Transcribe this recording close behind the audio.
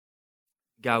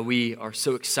God, we are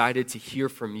so excited to hear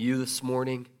from you this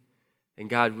morning. And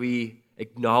God, we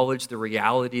acknowledge the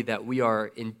reality that we are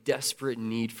in desperate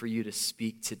need for you to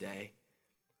speak today.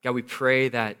 God, we pray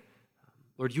that,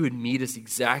 Lord, you would meet us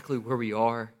exactly where we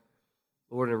are.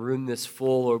 Lord, in a room this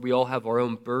full, Lord, we all have our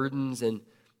own burdens and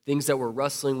things that we're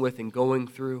wrestling with and going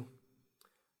through.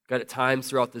 God, at times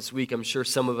throughout this week, I'm sure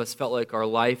some of us felt like our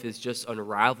life is just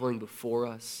unraveling before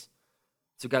us.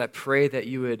 So God, I pray that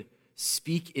you would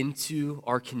speak into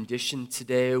our condition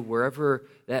today, wherever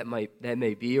that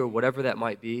may be or whatever that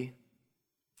might be.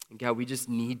 And God, we just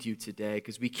need you today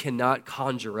because we cannot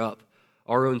conjure up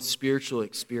our own spiritual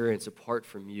experience apart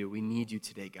from you. We need you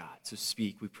today, God. So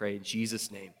speak, we pray in Jesus'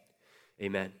 name.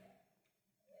 Amen.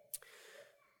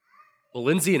 Well,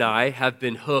 Lindsay and I have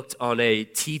been hooked on a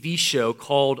TV show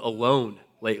called Alone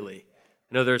lately.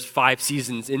 I know there's 5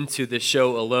 seasons into this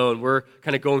show Alone. We're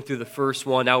kind of going through the first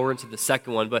one. Now we're into the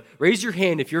second one. But raise your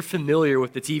hand if you're familiar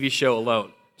with the TV show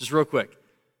Alone. Just real quick.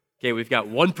 Okay, we've got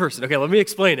one person. Okay, let me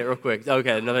explain it real quick.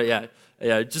 Okay, another,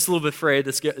 yeah, just a little bit afraid.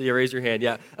 Raise your hand,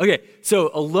 yeah. Okay,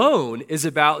 so Alone is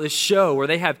about this show where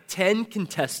they have 10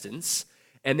 contestants,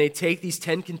 and they take these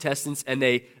 10 contestants and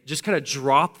they just kind of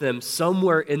drop them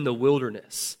somewhere in the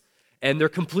wilderness. And they're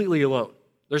completely alone.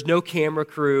 There's no camera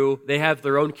crew. They have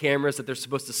their own cameras that they're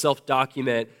supposed to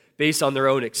self-document based on their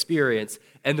own experience.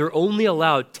 And they're only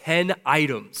allowed 10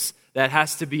 items that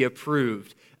has to be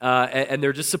approved. And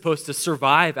they're just supposed to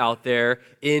survive out there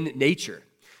in nature.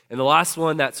 And the last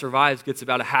one that survives gets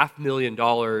about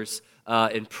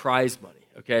 $500,000 in prize money.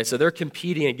 Okay, so they're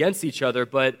competing against each other,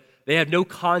 but they have no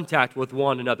contact with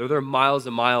one another. They're miles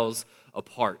and miles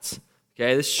apart.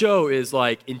 Okay, this show is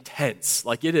like intense.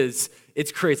 Like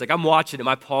it's crazy. Like I'm watching it,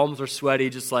 my palms are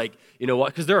sweaty, just like, you know what?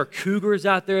 Because there are cougars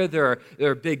out there, there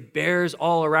are big bears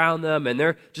all around them, and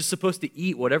they're just supposed to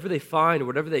eat whatever they find, or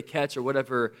whatever they catch, or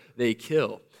whatever they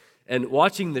kill. And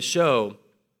watching the show,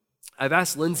 I've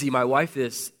asked Lindsay, my wife,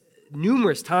 this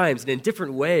numerous times and in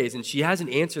different ways, and she hasn't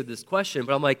answered this question,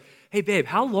 but I'm like, hey babe,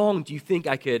 how long do you think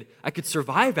I could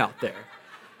survive out there?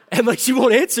 And like she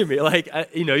won't answer me. Like,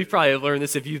 you probably have learned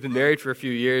this if you've been married for a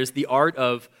few years, the art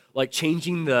of like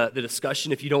changing the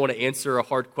discussion if you don't want to answer a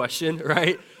hard question,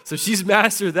 right? So she's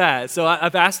mastered that. So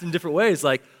I've asked in different ways,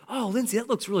 like, oh, Lindsay, that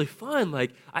looks really fun.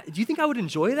 Like, do you think I would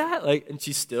enjoy that? Like, and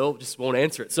she still just won't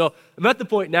answer it. So I'm at the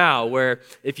point now where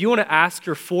if you want to ask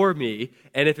her for me,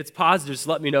 and if it's positive, just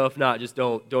let me know. If not, just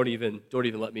don't even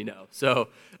let me know. So,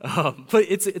 but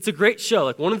it's a great show.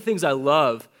 Like one of the things I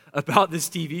love about this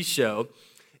TV show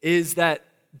is that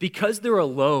because they're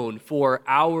alone for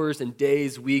hours and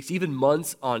days, weeks, even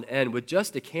months on end with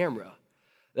just a camera,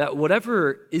 that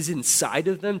whatever is inside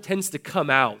of them tends to come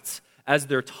out as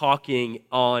they're talking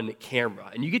on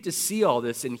camera. And you get to see all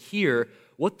this and hear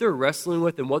what they're wrestling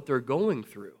with and what they're going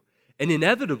through. And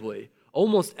inevitably,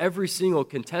 almost every single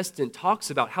contestant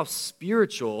talks about how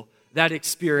spiritual that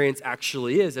experience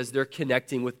actually is as they're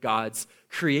connecting with God's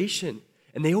creation.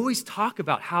 And they always talk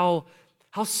about how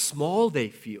small they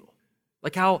feel,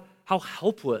 like how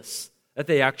helpless that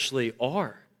they actually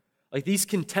are. Like these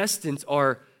contestants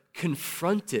are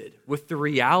confronted with the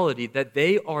reality that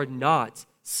they are not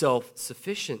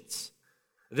self-sufficient.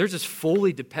 They're just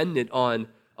fully dependent on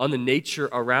the nature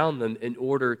around them in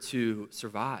order to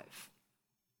survive.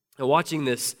 Now, watching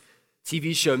this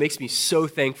TV show makes me so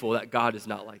thankful that God is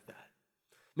not like that.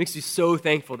 It makes me so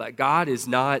thankful that God is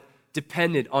not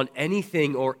dependent on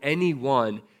anything or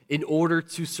anyone in order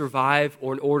to survive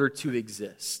or in order to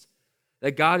exist.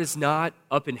 That God is not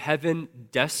up in heaven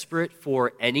desperate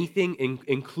for anything,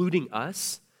 including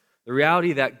us. The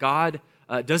reality that God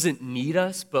doesn't need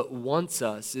us but wants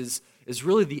us is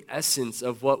really the essence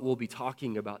of what we'll be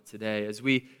talking about today as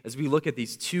we look at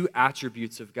these two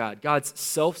attributes of God, God's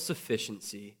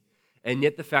self-sufficiency and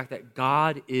yet the fact that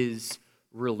God is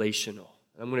relational.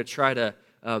 I'm going to try to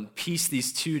piece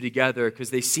these two together because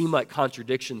they seem like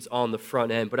contradictions on the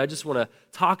front end, but I just want to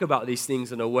talk about these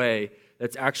things in a way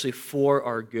that's actually for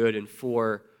our good and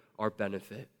for our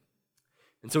benefit.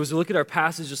 And so as we look at our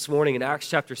passage this morning in Acts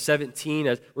chapter 17,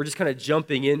 as we're just kind of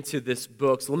jumping into this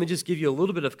book, so let me just give you a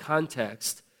little bit of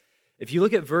context. If you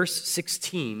look at verse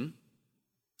 16,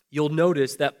 you'll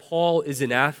notice that Paul is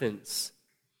in Athens.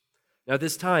 Now, at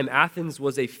this time, Athens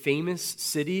was a famous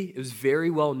city. It was very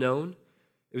well known.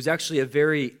 It was actually a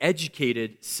very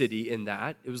educated city in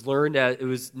that. It was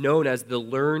known as the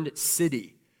learned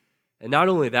city. And not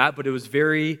only that, but it was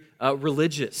very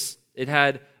religious. It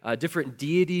had different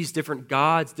deities, different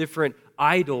gods, different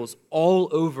idols all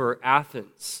over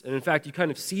Athens. And in fact, you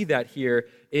kind of see that here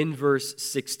in verse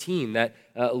 16, that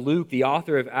Luke, the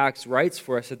author of Acts, writes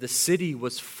for us that the city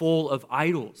was full of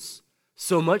idols.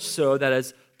 So much so that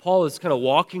as Paul is kind of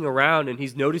walking around and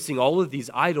he's noticing all of these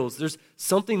idols, there's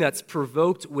something that's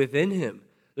provoked within him.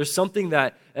 There's something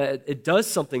that it does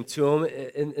something to him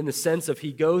in the sense of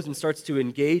he goes and starts to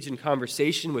engage in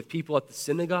conversation with people at the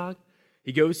synagogue.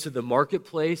 He goes to the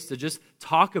marketplace to just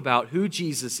talk about who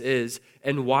Jesus is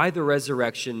and why the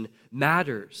resurrection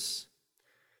matters.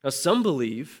 Now, some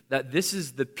believe that this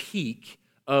is the peak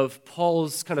of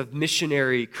Paul's kind of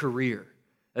missionary career,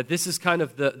 that this is kind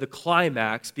of the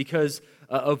climax because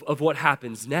of what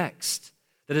happens next.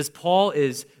 That as Paul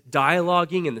is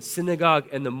dialoguing in the synagogue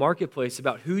and the marketplace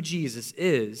about who Jesus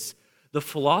is, the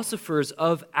philosophers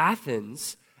of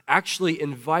Athens actually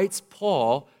invites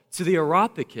Paul to the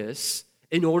Areopagus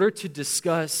in order to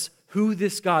discuss who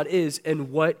this God is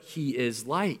and what he is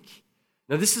like.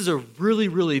 Now, this is a really,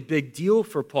 really big deal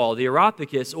for Paul. The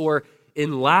Areopagus, or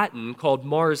in Latin called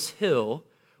Mars Hill,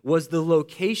 was the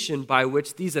location by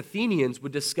which these Athenians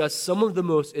would discuss some of the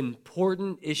most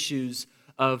important issues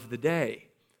of the day.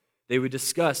 They would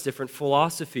discuss different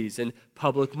philosophies and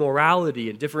public morality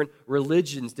and different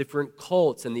religions, different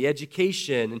cults and the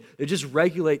education, and they just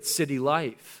regulate city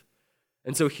life.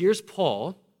 And so here's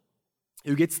Paul,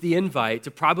 who gets the invite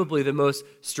to probably the most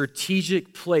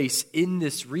strategic place in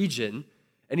this region,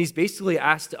 and he's basically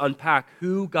asked to unpack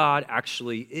who God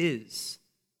actually is.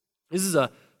 This is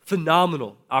a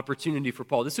phenomenal opportunity for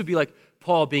Paul. This would be like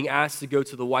Paul being asked to go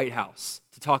to the White House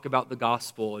to talk about the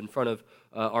gospel in front of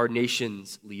our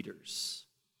nation's leaders.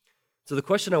 So the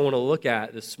question I want to look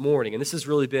at this morning, and this has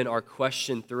really been our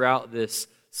question throughout this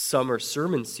summer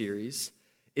sermon series,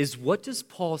 is what does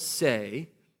Paul say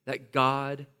that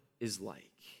God is like?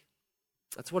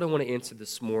 That's what I want to answer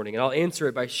this morning. And I'll answer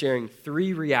it by sharing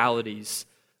 3 realities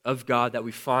of God that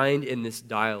we find in this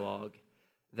dialogue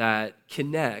that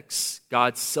connects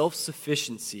God's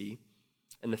self-sufficiency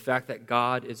and the fact that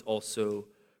God is also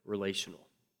relational.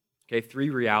 Okay, 3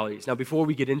 realities. Now, before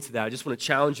we get into that, I just want to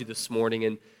challenge you this morning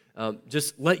and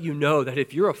just let you know that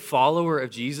if you're a follower of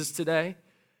Jesus today,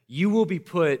 you will be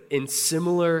put in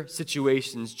similar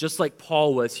situations just like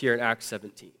Paul was here in Acts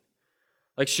 17.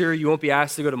 Like, sure, you won't be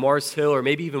asked to go to Mars Hill or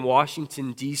maybe even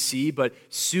Washington, D.C., but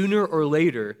sooner or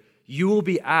later, you will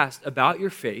be asked about your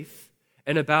faith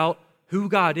and about who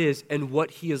God is and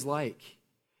what he is like.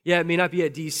 Yeah, it may not be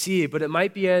at D.C., but it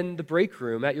might be in the break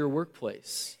room at your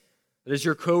workplace. But as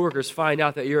your coworkers find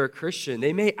out that you're a Christian,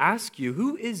 they may ask you,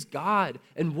 who is God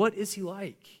and what is he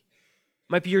like? It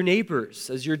might be your neighbors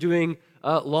as you're doing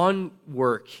lawn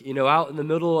work, out in the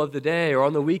middle of the day or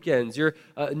on the weekends. Your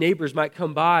neighbors might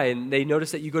come by and they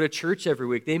notice that you go to church every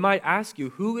week. They might ask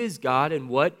you, who is God and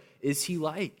what is he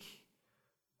like?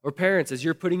 Or parents, as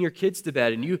you're putting your kids to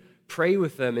bed and you pray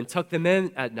with them and tuck them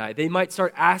in at night, they might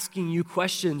start asking you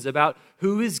questions about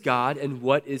who is God and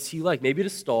what is he like. Maybe to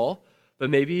stall, but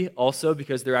maybe also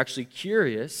because they're actually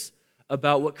curious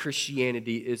about what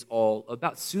Christianity is all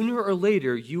about. Sooner or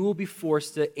later, you will be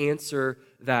forced to answer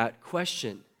that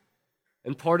question.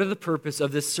 And part of the purpose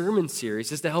of this sermon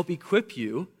series is to help equip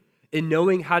you in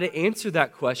knowing how to answer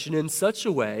that question in such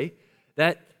a way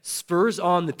that spurs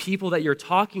on the people that you're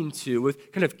talking to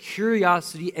with kind of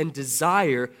curiosity and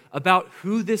desire about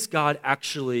who this God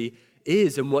actually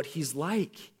is and what he's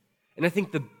like. And I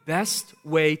think the best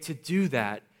way to do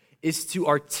that is to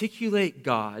articulate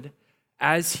God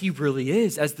as he really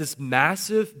is, as this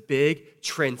massive, big,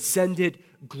 transcendent,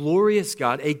 glorious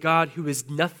God, a God who is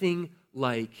nothing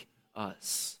like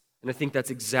us. And I think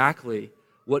that's exactly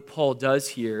what Paul does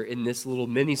here in this little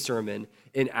mini sermon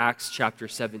in Acts chapter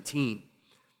 17.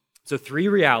 So 3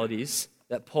 realities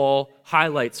that Paul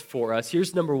highlights for us.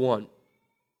 Here's number 1.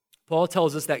 Paul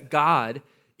tells us that God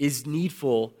is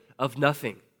needful of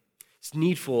nothing. It's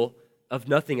needful of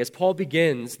nothing. As Paul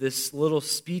begins this little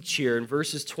speech here in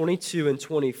verses 22 and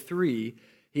 23,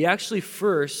 he actually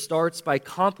first starts by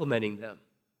complimenting them.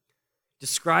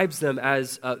 Describes them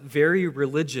as very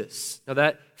religious. Now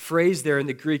that phrase there in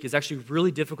the Greek is actually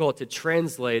really difficult to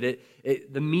translate.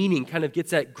 The meaning kind of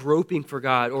gets at groping for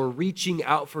God or reaching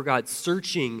out for God,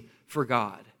 searching for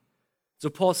God. So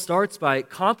Paul starts by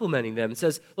complimenting them and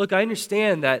says, look, I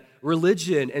understand that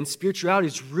religion and spirituality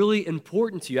is really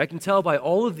important to you. I can tell by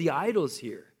all of the idols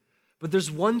here. But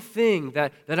there's one thing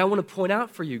that I want to point out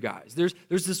for you guys.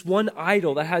 There's this one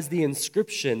idol that has the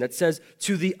inscription that says,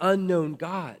 to the unknown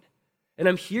God. And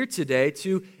I'm here today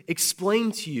to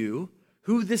explain to you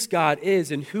who this God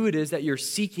is and who it is that you're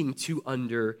seeking to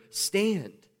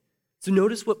understand. So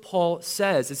notice what Paul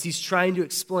says as he's trying to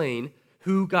explain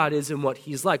who God is and what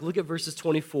he's like. Look at verses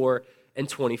 24 and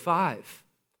 25.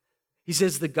 He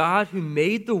says, the God who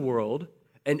made the world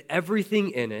and everything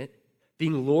in it,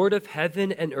 being Lord of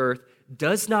heaven and earth,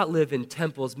 does not live in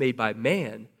temples made by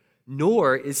man,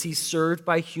 nor is he served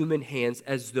by human hands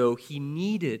as though he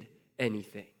needed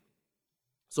anything.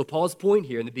 So Paul's point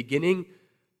here in the beginning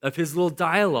of his little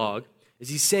dialogue is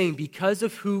he's saying because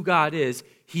of who God is,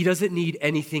 he doesn't need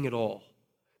anything at all.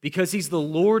 Because he's the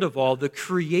Lord of all, the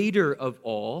creator of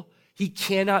all, he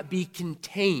cannot be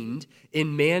contained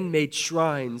in man-made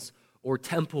shrines or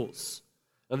temples.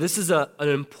 Now, this is an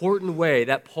important way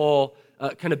that Paul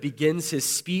kind of begins his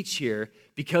speech here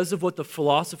because of what the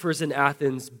philosophers in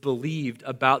Athens believed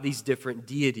about these different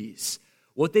deities.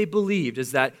 What they believed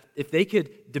is that if they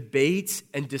could debate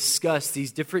and discuss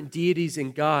these different deities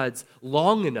and gods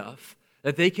long enough,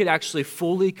 that they could actually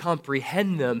fully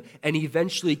comprehend them and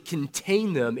eventually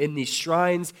contain them in these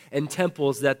shrines and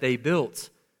temples that they built.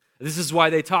 This is why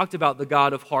they talked about the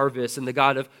God of harvest and the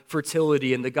God of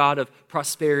fertility and the God of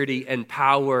prosperity and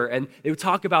power. And they would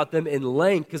talk about them in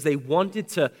length because they wanted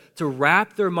to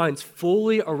wrap their minds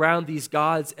fully around these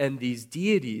gods and these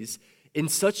deities in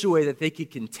such a way that they could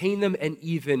contain them and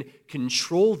even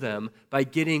control them by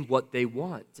getting what they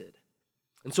wanted.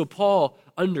 And so Paul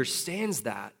understands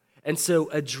that and so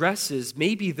addresses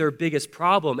maybe their biggest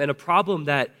problem, and a problem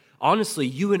that honestly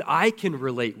you and I can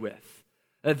relate with.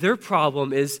 Their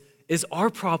problem is our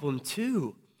problem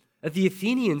too. The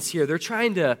Athenians here, they're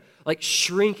trying to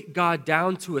shrink God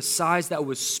down to a size that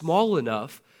was small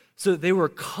enough so that they were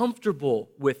comfortable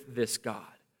with this God.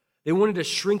 They wanted to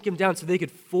shrink him down so they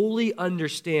could fully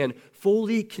understand,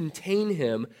 fully contain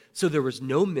him, so there was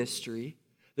no mystery,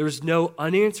 there was no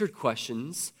unanswered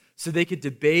questions, so they could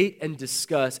debate and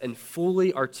discuss and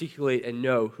fully articulate and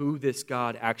know who this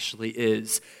God actually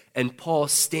is. And Paul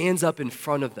stands up in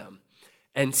front of them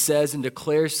and says and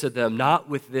declares to them, not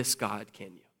with this God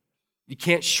can you. You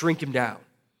can't shrink him down.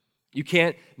 You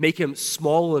can't make him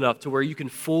small enough to where you can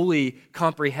fully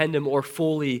comprehend him or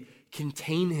fully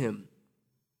contain him.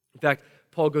 In fact,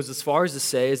 Paul goes as far as to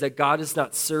say is that God is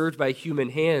not served by human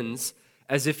hands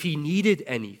as if he needed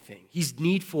anything. He's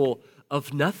needful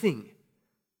of nothing.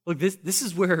 Look, this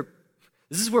is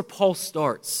where Paul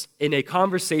starts in a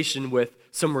conversation with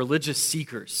some religious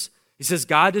seekers. He says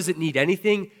God doesn't need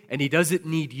anything and he doesn't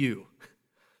need you.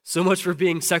 So much for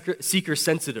being seeker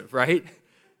sensitive, right?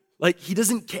 He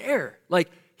doesn't care.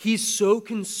 He's so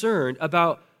concerned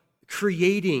about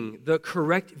creating the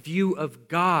correct view of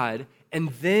God and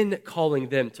then calling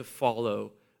them to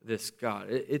follow this God.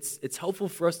 It's helpful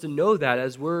for us to know that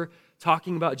as we're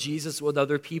talking about Jesus with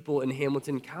other people in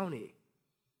Hamilton County.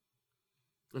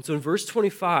 And so in verse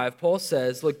 25, Paul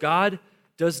says, look, God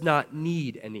does not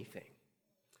need anything.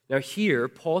 Now here,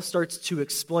 Paul starts to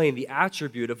explain the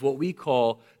attribute of what we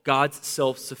call God's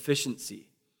self-sufficiency.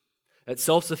 That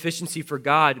self-sufficiency for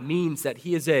God means that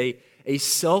he is a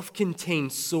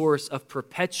self-contained source of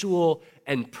perpetual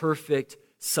and perfect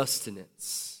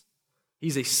sustenance.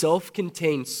 He's a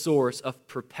self-contained source of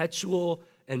perpetual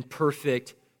and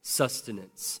perfect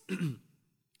sustenance.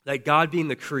 That God being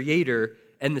the creator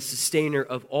and the sustainer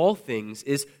of all things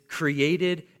is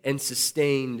created and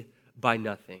sustained by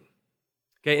nothing.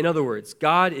 Okay, in other words,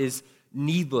 God is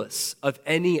needless of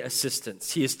any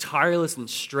assistance. He is tireless in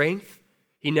strength.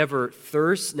 He never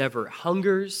thirsts, never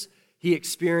hungers. He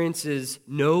experiences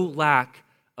no lack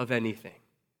of anything.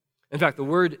 In fact, the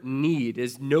word need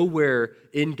is nowhere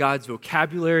in God's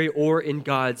vocabulary or in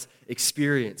God's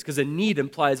experience, because a need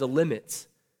implies a limit.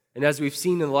 And as we've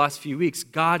seen in the last few weeks,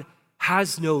 God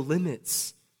has no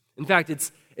limits. In fact,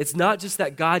 it's not just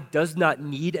that God does not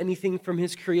need anything from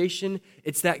his creation,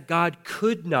 it's that God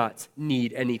could not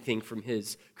need anything from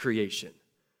his creation.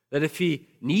 That if he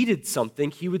needed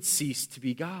something, he would cease to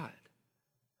be God.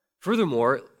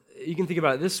 Furthermore, you can think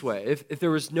about it this way. If there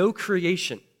was no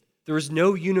creation, there was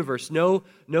no universe, no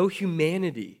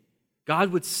humanity,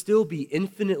 God would still be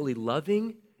infinitely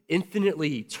loving,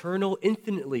 infinitely eternal,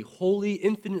 infinitely holy,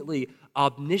 infinitely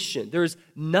omniscient. There is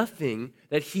nothing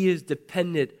that he is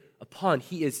dependent upon.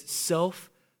 He is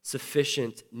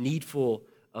self-sufficient, needful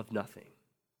of nothing.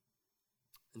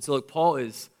 And so, Paul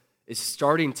is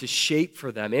starting to shape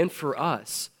for them and for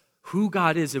us who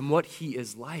God is and what he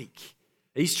is like.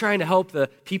 He's trying to help the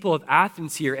people of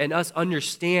Athens here and us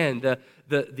understand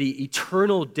the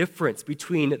eternal difference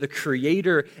between the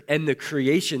creator and the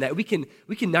creation, that we can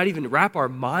not even wrap our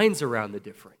minds around the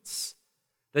difference.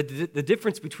 The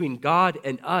difference between God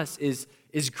and us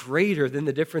is greater than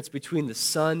the difference between the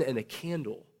sun and a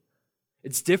candle.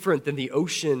 It's different than the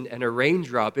ocean and a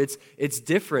raindrop. It's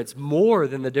different, more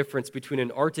than the difference between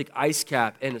an Arctic ice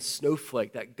cap and a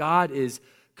snowflake. That God is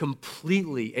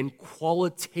completely and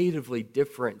qualitatively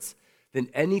different than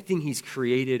anything he's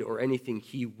created or anything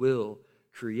he will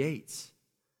create.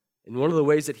 And one of the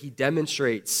ways that he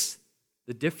demonstrates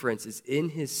The difference is in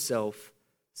his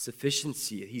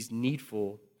self-sufficiency. He's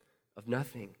needful of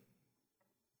nothing.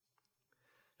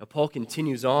 Now, Paul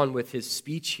continues on with his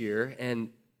speech here, and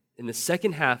in the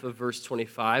second half of verse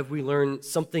 25, we learn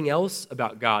something else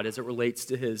about God as it relates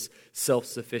to his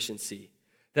self-sufficiency.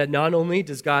 That not only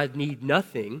does God need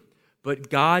nothing, but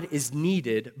God is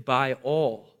needed by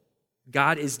all.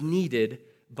 God is needed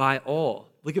by all.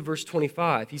 Look at verse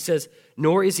 25. He says,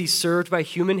 "Nor is he served by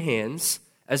human hands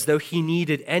as though he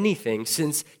needed anything,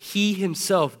 since he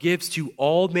himself gives to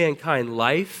all mankind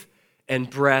life and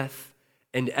breath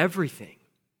and everything."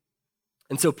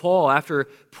 And so Paul, after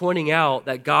pointing out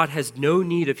that God has no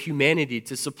need of humanity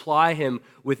to supply him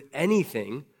with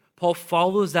anything, Paul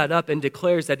follows that up and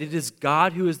declares that it is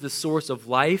God who is the source of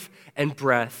life and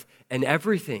breath and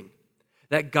everything.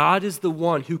 That God is the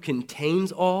one who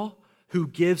contains all, who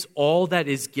gives all that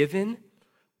is given,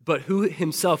 but who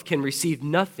himself can receive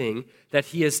nothing that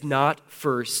he has not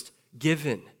first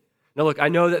given. Now look, I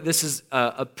know that this is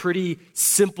a pretty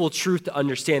simple truth to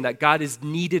understand, that God is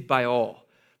needed by all.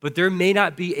 But there may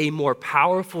not be a more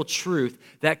powerful truth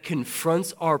that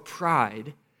confronts our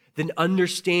pride than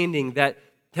understanding that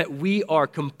we are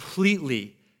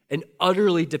completely and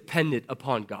utterly dependent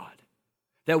upon God.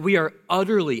 That we are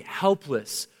utterly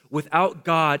helpless without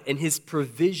God and his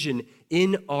provision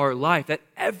in our life. That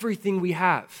everything we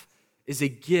have is a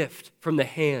gift from the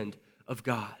hand of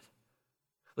God.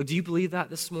 Look, do you believe that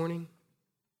this morning?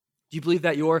 Do you believe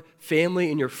that your family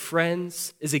and your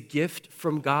friends is a gift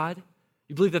from God?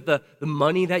 You believe that the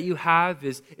money that you have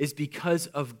is because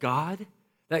of God?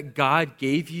 That God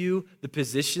gave you the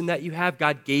position that you have?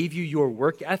 God gave you your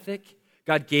work ethic?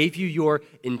 God gave you your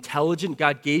intelligence?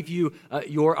 God gave you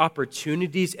your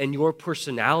opportunities and your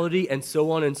personality and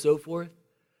so on and so forth?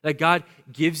 That God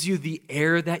gives you the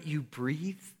air that you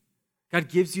breathe? God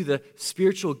gives you the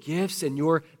spiritual gifts and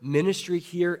your ministry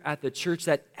here at the church?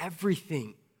 That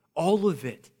everything, all of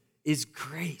it, is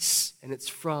grace and it's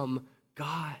from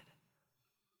God.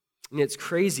 And it's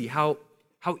crazy how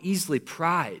easily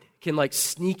pride can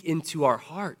sneak into our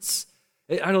hearts.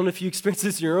 I don't know if you experience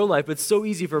this in your own life, but it's so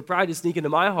easy for pride to sneak into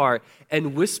my heart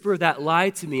and whisper that lie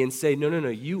to me and say, no,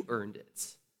 you earned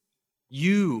it.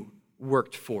 You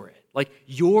worked for it.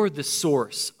 You're the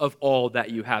source of all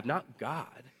that you have, not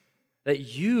God. That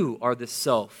you are the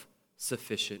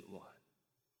self-sufficient one.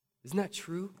 Isn't that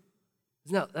true?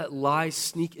 Doesn't that lie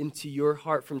sneak into your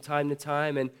heart from time to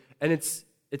time? And it's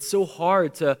so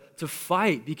hard to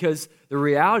fight, because the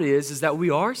reality is that we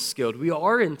are skilled, we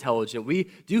are intelligent, we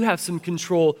do have some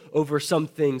control over some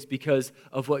things because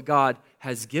of what God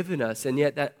has given us. And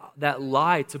yet that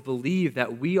lie to believe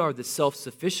that we are the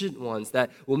self-sufficient ones,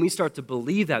 that when we start to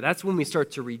believe that, that's when we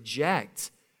start to reject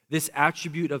this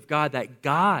attribute of God, that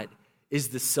God is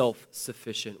the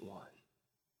self-sufficient one.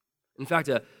 In fact,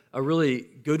 a really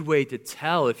good way to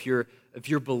tell if you're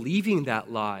believing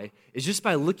that lie is just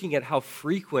by looking at how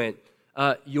frequent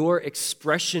your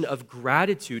expression of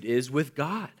gratitude is with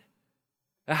God.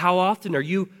 How often are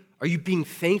you being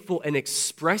thankful and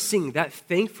expressing that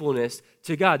thankfulness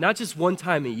to God? Not just one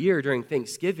time a year during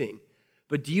Thanksgiving,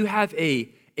 but do you have a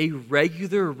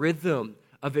regular rhythm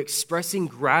of expressing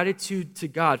gratitude to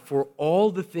God for all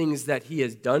the things that he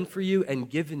has done for you and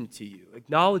given to you,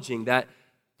 acknowledging that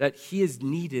he is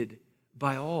needed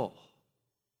by all?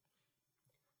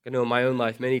 I know in my own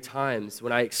life many times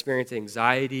when I experience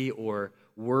anxiety or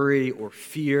worry or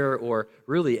fear or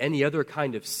really any other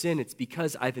kind of sin, it's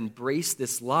because I've embraced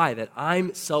this lie that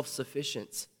I'm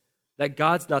self-sufficient, that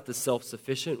God's not the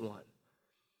self-sufficient one.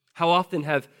 How often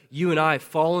have you and I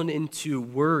fallen into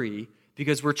worry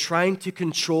because we're trying to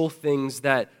control things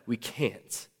that we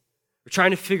can't? We're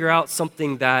trying to figure out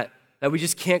something that we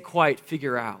just can't quite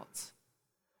figure out.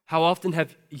 How often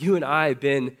have you and I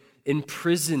been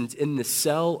imprisoned in the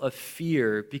cell of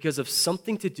fear because of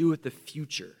something to do with the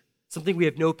future, something we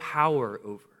have no power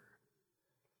over?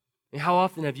 And how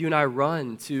often have you and I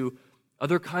run to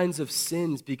other kinds of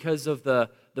sins because of the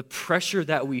pressure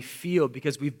that we feel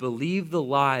because we believe the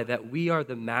lie that we are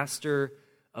the master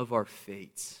of our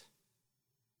fate?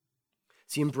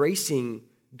 See, embracing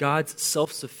God's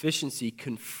self-sufficiency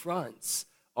confronts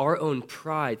our own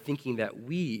pride, thinking that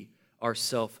we are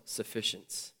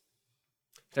self-sufficient.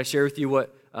 Can I share with you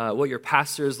what your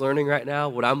pastor is learning right now,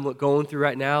 what I'm going through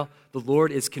right now? The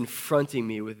Lord is confronting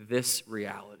me with this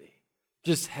reality,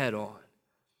 just head on.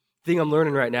 The thing I'm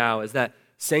learning right now is that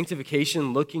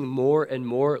sanctification, looking more and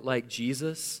more like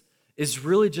Jesus, is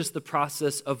really just the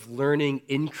process of learning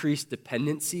increased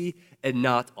dependency and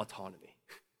not autonomy.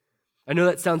 I know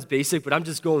that sounds basic, but I'm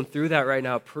just going through that right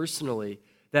now personally,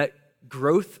 that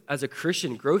growth as a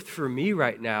Christian, growth for me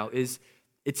right now is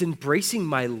It's embracing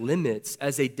my limits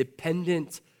as a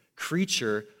dependent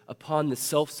creature upon the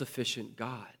self-sufficient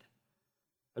God.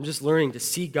 I'm just learning to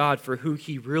see God for who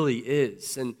he really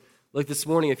is. And like this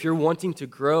morning, if you're wanting to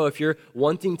grow, if you're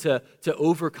wanting to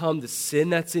overcome the sin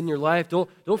that's in your life, don't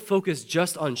focus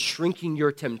just on shrinking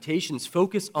your temptations.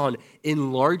 Focus on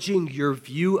enlarging your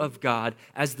view of God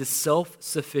as the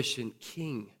self-sufficient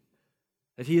King,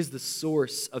 that he is the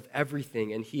source of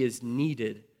everything and he is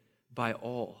needed by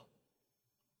all.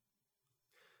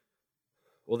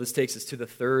 Well, this takes us to the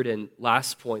third and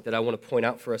last point that I want to point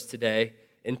out for us today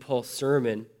in Paul's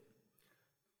sermon.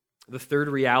 The third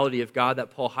reality of God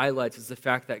that Paul highlights is the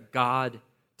fact that God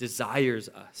desires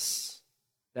us.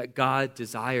 That God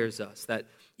desires us. That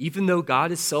even though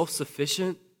God is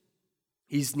self-sufficient,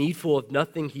 he's needful of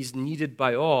nothing, he's needed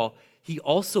by all, he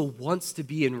also wants to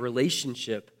be in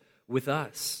relationship with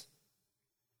us.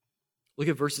 Look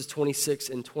at verses 26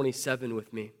 and 27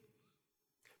 with me.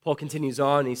 Paul continues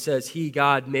on, he says, he,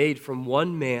 God, made from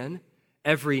one man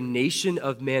every nation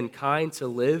of mankind to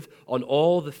live on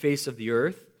all the face of the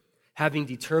earth, having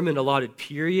determined allotted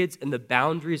periods and the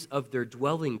boundaries of their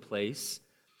dwelling place,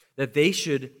 that they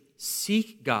should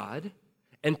seek God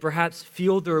and perhaps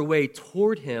feel their way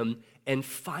toward him and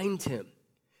find him.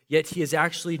 Yet he is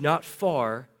actually not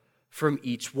far from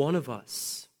each one of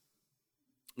us.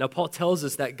 Now, Paul tells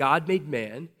us that God made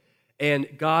man, and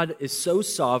God is so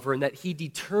sovereign that he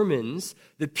determines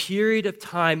the period of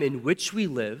time in which we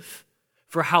live,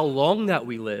 for how long that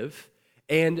we live,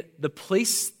 and the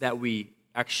place that we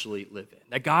actually live in.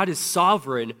 That God is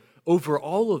sovereign over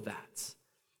all of that.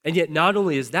 And yet not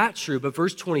only is that true, but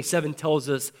verse 27 tells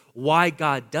us why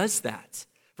God does that.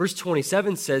 Verse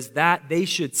 27 says that they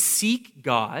should seek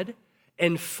God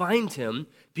and find him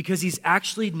because he's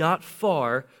actually not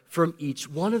far from each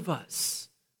one of us.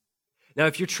 Now,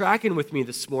 if you're tracking with me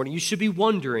this morning, you should be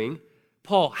wondering,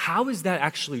 Paul, how is that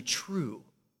actually true?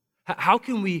 How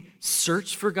can we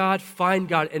search for God, find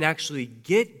God, and actually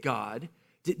get God?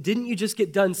 Didn't you just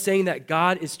get done saying that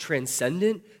God is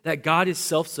transcendent, that God is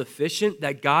self-sufficient,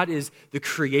 that God is the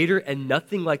creator and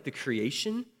nothing like the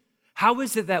creation? How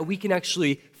is it that we can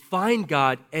actually find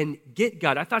God and get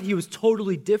God? I thought he was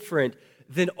totally different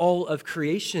than all of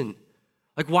creation.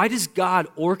 Like, why does God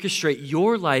orchestrate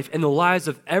your life and the lives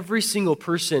of every single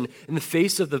person in the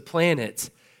face of the planet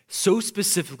so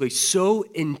specifically, so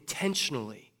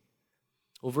intentionally?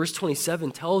 Well, verse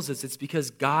 27 tells us it's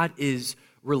because God is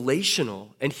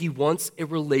relational and he wants a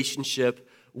relationship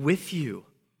with you.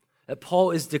 That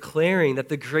Paul is declaring that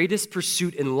the greatest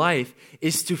pursuit in life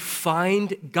is to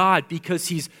find God because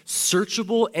he's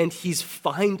searchable and he's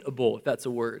findable, if that's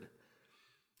a word.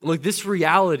 Look, this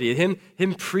reality,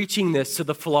 him preaching this to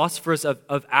the philosophers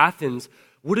of Athens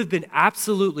would have been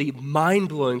absolutely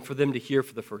mind-blowing for them to hear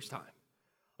for the first time.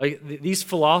 Like these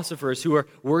philosophers who are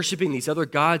worshiping these other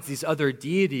gods, these other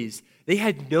deities, they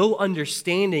had no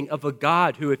understanding of a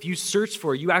God who, if you search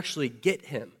for, you actually get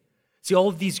him. See, all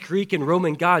of these Greek and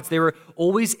Roman gods, they were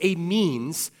always a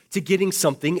means to getting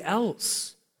something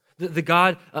else. The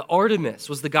god Artemis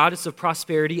was the goddess of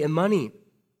prosperity and money.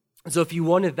 So if you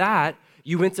wanted that,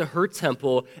 you went to her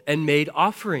temple and made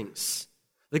offerings.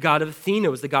 The god of Athena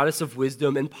was the goddess of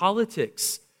wisdom and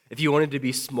politics. If you wanted to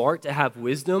be smart, to have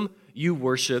wisdom, you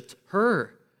worshiped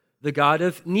her. The god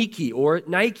of Nike or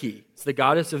Nike, it's the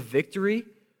goddess of victory,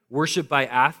 worshipped by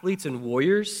athletes and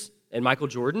warriors, and Michael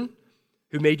Jordan,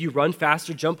 who made you run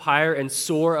faster, jump higher, and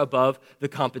soar above the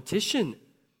competition.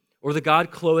 Or the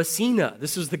god Cloacina.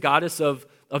 This was the goddess of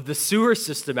the sewer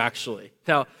system, actually.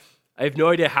 Now, I have no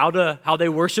idea how they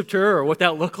worshipped her or what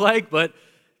that looked like, but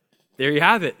there you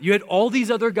have it. You had all these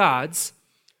other gods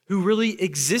who really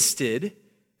existed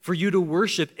for you to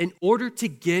worship in order to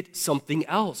get something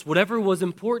else, whatever was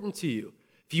important to you.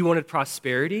 If you wanted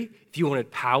prosperity, if you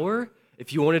wanted power,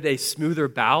 if you wanted a smoother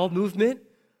bowel movement,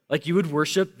 like you would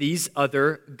worship these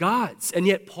other gods. And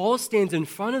yet Paul stands in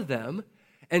front of them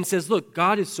and says, look,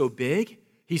 God is so big,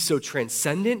 he's so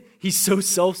transcendent, he's so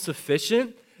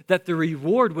self-sufficient, that the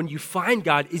reward when you find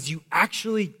God is you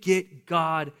actually get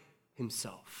God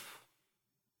himself.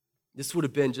 This would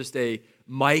have been just a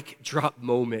mic drop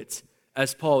moment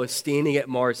as Paul is standing at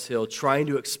Mars Hill trying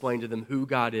to explain to them who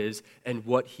God is and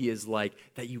what he is like,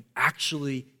 that you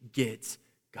actually get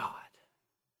God.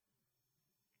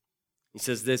 He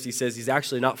says this, he says, he's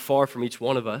actually not far from each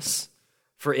one of us,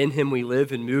 for in him we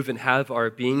live and move and have our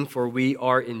being, for we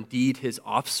are indeed his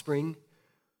offspring.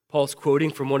 Paul's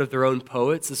quoting from one of their own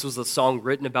poets. This was a song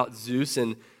written about Zeus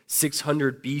in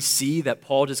 600 BC that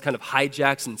Paul just kind of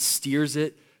hijacks and steers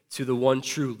it to the one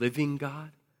true living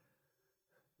God.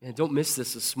 And don't miss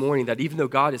this morning, that even though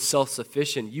God is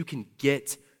self-sufficient, you can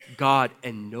get God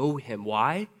and know him.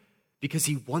 Why? Because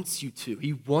he wants you to.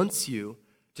 He wants you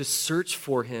to search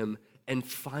for him and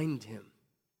find him.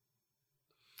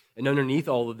 And underneath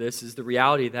all of this is the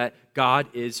reality that God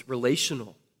is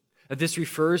relational. This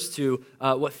refers to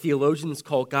what theologians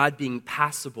call God being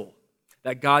passible,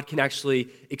 that God can actually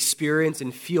experience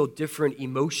and feel different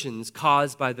emotions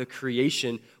caused by the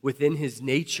creation within his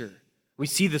nature. We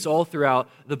see this all throughout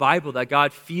the Bible, that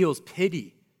God feels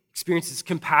pity, experiences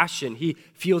compassion, he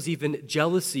feels even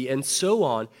jealousy, and so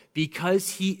on,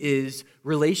 because he is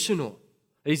relational.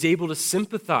 He's able to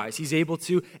sympathize, he's able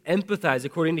to empathize,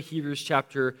 according to Hebrews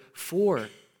chapter 4.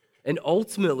 And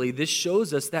ultimately, this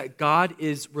shows us that God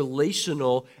is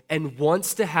relational and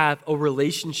wants to have a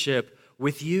relationship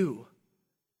with you.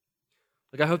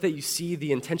 I hope that you see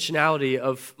the intentionality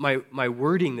of my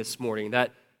wording this morning,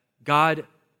 that God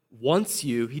wants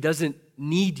you, he doesn't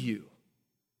need you.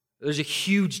 There's a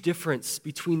huge difference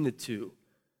between the two.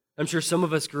 I'm sure some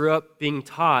of us grew up being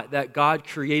taught that God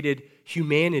created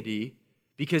humanity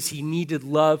because he needed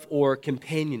love or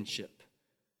companionship.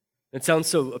 It sounds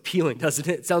so appealing, doesn't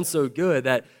it? It sounds so good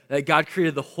that God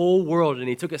created the whole world and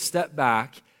he took a step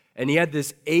back and he had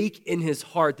this ache in his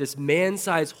heart, this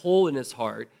man-sized hole in his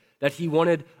heart that he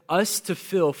wanted us to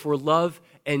fill for love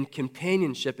and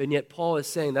companionship. And yet Paul is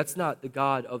saying that's not the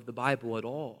God of the Bible at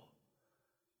all.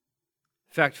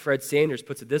 In fact, Fred Sanders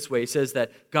puts it this way. He says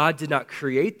that God did not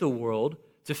create the world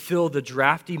to fill the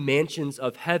drafty mansions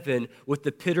of heaven with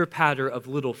the pitter-patter of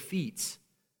little feet.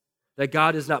 That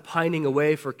God is not pining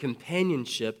away for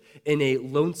companionship in a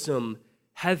lonesome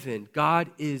heaven. God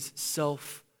is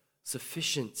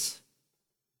self-sufficient.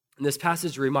 And this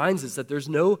passage reminds us that there's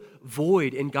no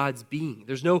void in God's being.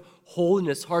 There's no hole in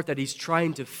his heart that he's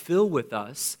trying to fill with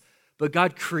us. But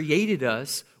God created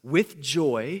us with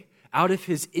joy out of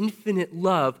his infinite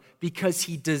love because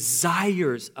he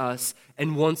desires us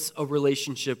and wants a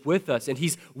relationship with us. And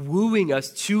he's wooing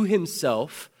us to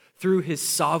himself through his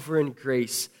sovereign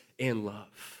grace and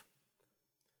love.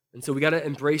 And so we got to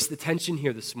embrace the tension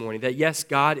here this morning that yes,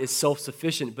 God is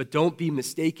self-sufficient, but don't be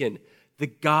mistaken. The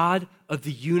God of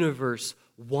the universe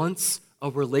wants a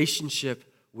relationship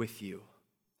with you.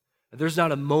 There's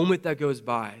not a moment that goes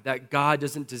by that God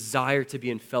doesn't desire to be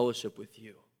in fellowship with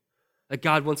you. That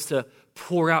God wants to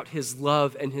pour out his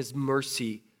love and his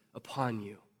mercy upon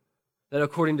you. That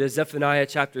according to Zephaniah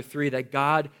chapter 3, that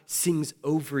God sings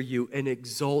over you and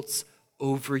exalts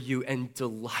over you and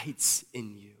delights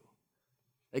in you.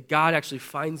 That God actually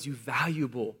finds you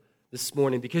valuable this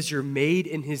morning because you're made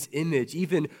in his image.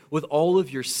 Even with all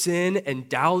of your sin and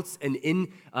doubts and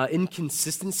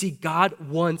inconsistency, God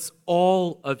wants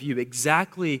all of you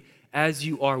exactly as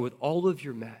you are with all of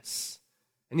your mess.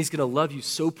 And he's going to love you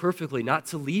so perfectly, not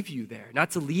to leave you there,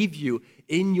 not to leave you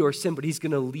in your sin, but he's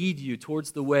going to lead you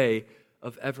towards the way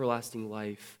of everlasting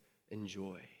life and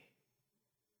joy.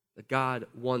 That God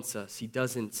wants us. He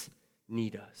doesn't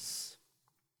need us.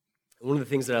 And one of the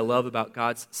things that I love about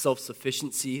God's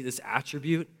self-sufficiency, this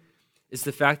attribute, is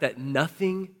the fact that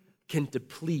nothing can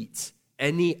deplete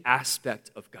any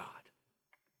aspect of God.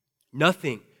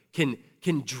 Nothing can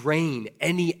drain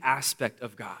any aspect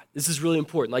of God. This is really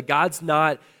important. Like God's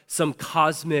not some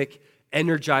cosmic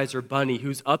energizer bunny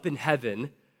who's up in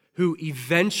heaven who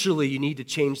eventually you need to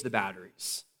change the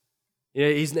batteries. You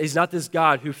know, he's not this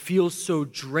God who feels so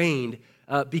drained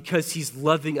because he's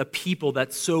loving a people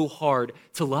that's so hard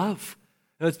to love.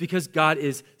 No, it's because God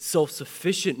is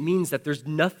self-sufficient means that there's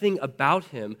nothing about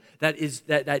him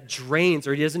that drains,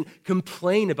 or he doesn't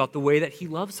complain about the way that he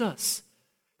loves us.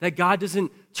 That God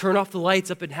doesn't turn off the lights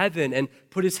up in heaven and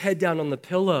put his head down on the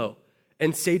pillow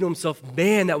and say to himself,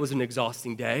 man, that was an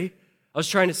exhausting day. I was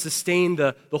trying to sustain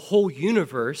the whole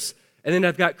universe. And then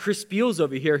I've got Chris Beals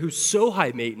over here who's so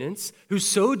high maintenance, who's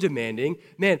so demanding.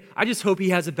 Man, I just hope he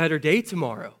has a better day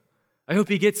tomorrow. I hope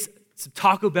he gets some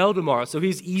Taco Bell tomorrow so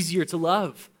he's easier to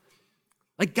love.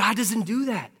 Like God doesn't do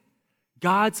that.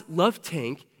 God's love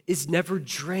tank is never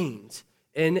drained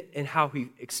in how he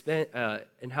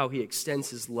extends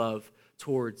his love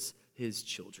towards his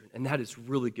children. And that is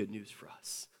really good news for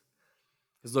us.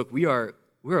 Because look,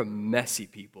 we're a messy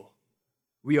people.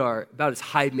 We are about as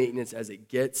high maintenance as it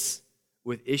gets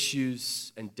with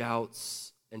issues and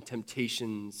doubts and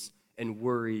temptations and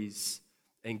worries,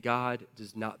 and God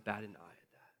does not bat an eye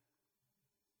at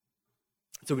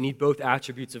that. So we need both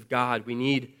attributes of God. We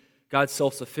need God's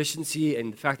self-sufficiency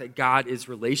and the fact that God is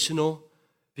relational,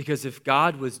 because if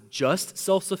God was just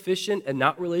self-sufficient and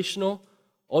not relational,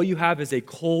 all you have is a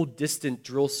cold, distant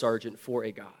drill sergeant for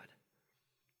a God.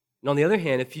 And on the other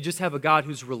hand, if you just have a God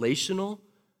who's relational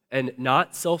and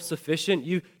not self-sufficient,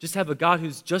 you just have a God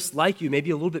who's just like you,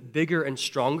 maybe a little bit bigger and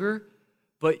stronger,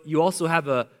 but you also have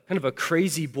a kind of a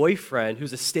crazy boyfriend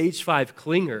who's a stage 5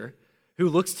 clinger who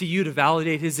looks to you to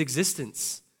validate his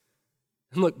existence.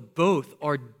 And look, both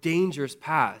are dangerous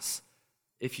paths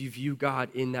if you view God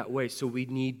in that way. So we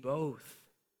need both.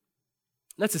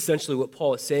 And that's essentially what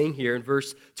Paul is saying here in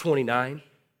verse 29.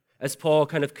 As Paul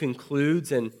kind of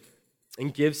concludes and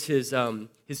gives his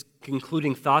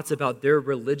concluding thoughts about their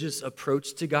religious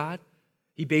approach to God,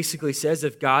 he basically says,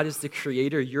 if God is the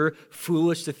creator, you're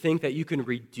foolish to think that you can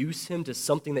reduce him to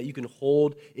something that you can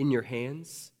hold in your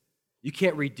hands. You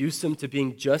can't reduce him to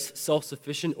being just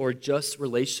self-sufficient or just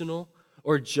relational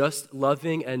or just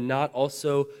loving and not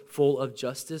also full of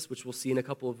justice, which we'll see in a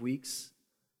couple of weeks.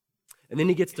 And then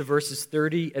he gets to verses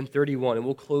 30 and 31, and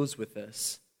we'll close with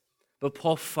this. But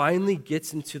Paul finally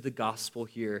gets into the gospel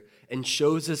here and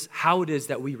shows us how it is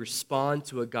that we respond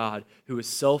to a God who is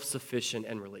self-sufficient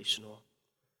and relational.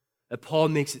 That Paul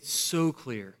makes it so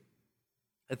clear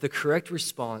that the correct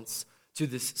response to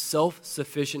this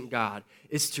self-sufficient God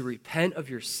is to repent of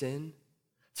your sin,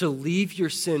 to leave your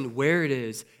sin where it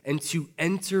is, and to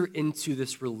enter into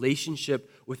this relationship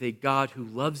with a God who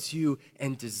loves you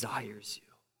and desires you.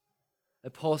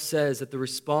 That Paul says that the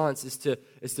response is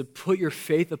to put your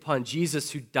faith upon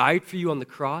Jesus, who died for you on the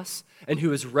cross and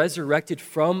who is resurrected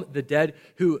from the dead,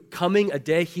 who coming a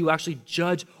day he will actually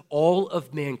judge all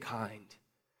of mankind.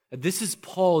 This is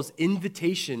Paul's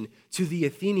invitation to the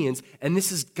Athenians, and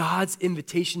this is God's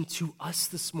invitation to us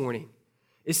this morning,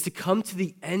 is to come to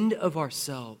the end of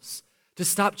ourselves, to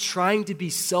stop trying to be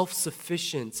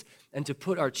self-sufficient, and to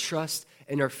put our trust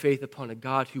and our faith upon a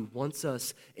God who wants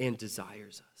us and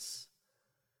desires us.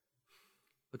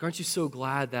 Look, aren't you so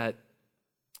glad that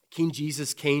King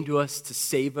Jesus came to us to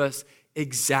save us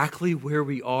exactly where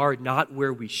we are, not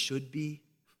where we should be?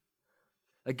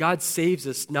 That God saves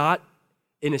us not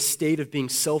in a state of being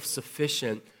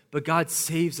self-sufficient, but God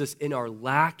saves us in our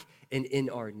lack and in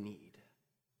our need.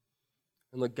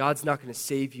 And look, God's not going to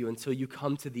save you until you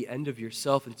come to the end of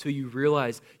yourself, until you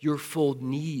realize your full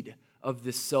need of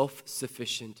this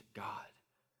self-sufficient God.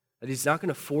 That he's not going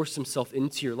to force himself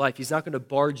into your life. He's not going to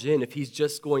barge in if he's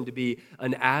just going to be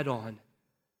an add-on.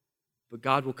 But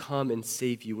God will come and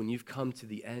save you when you've come to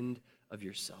the end of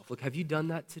yourself. Look, have you done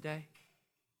that today?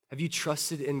 Have you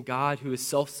trusted in God who is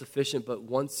self-sufficient but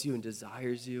wants you and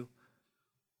desires you?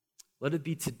 Let it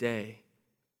be today.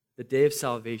 The day of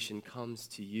salvation comes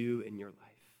to you in your life.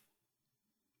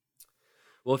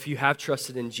 Well, if you have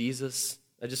trusted in Jesus,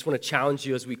 I just want to challenge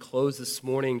you as we close this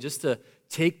morning just to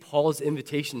take Paul's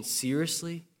invitation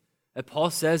seriously. That Paul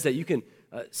says that you can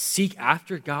seek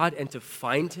after God and to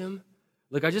find him.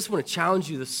 Look, I just want to challenge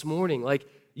you this morning. Like,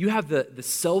 you have the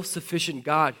self-sufficient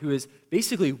God who is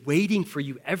basically waiting for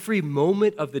you every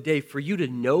moment of the day for you to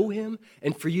know him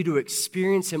and for you to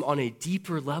experience him on a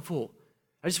deeper level.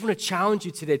 I just want to challenge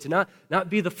you today to not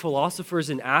be the philosophers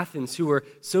in Athens who were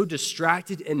so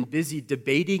distracted and busy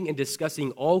debating and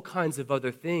discussing all kinds of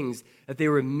other things that they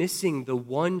were missing the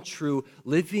one true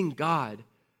living God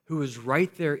who was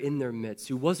right there in their midst,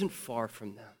 who wasn't far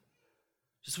from them.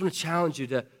 Just want to challenge you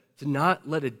to not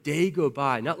let a day go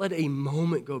by, not let a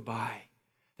moment go by,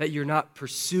 that you're not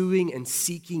pursuing and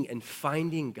seeking and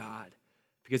finding God,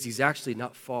 because he's actually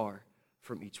not far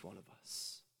from each one of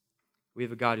us. We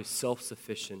have a God who's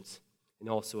self-sufficient and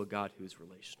also a God who's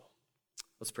relational.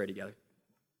 Let's pray together.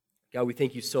 God, we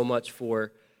thank you so much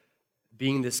for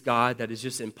being this God that is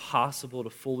just impossible to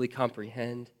fully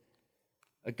comprehend,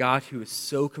 a God who is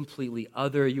so completely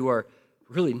other. You are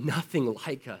really nothing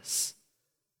like us.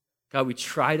 God, we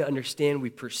try to understand, we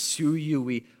pursue you,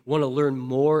 we want to learn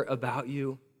more about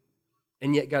you.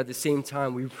 And yet, God, at the same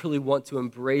time, we really want to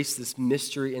embrace this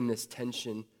mystery and this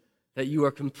tension that you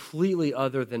are completely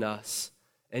other than us,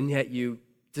 and yet you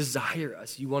desire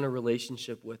us. You want a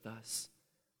relationship with us.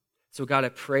 So, God, I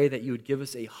pray that you would give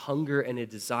us a hunger and a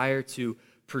desire to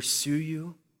pursue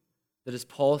you, that as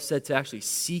Paul said, to actually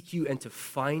seek you and to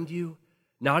find you,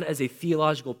 not as a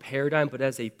theological paradigm, but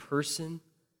as a person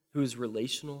who is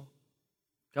relational.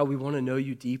 God, we want to know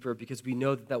you deeper because we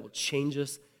know that that will change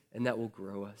us and that will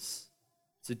grow us.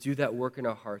 So do that work in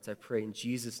our hearts, I pray in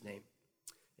Jesus' name.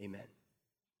 Amen.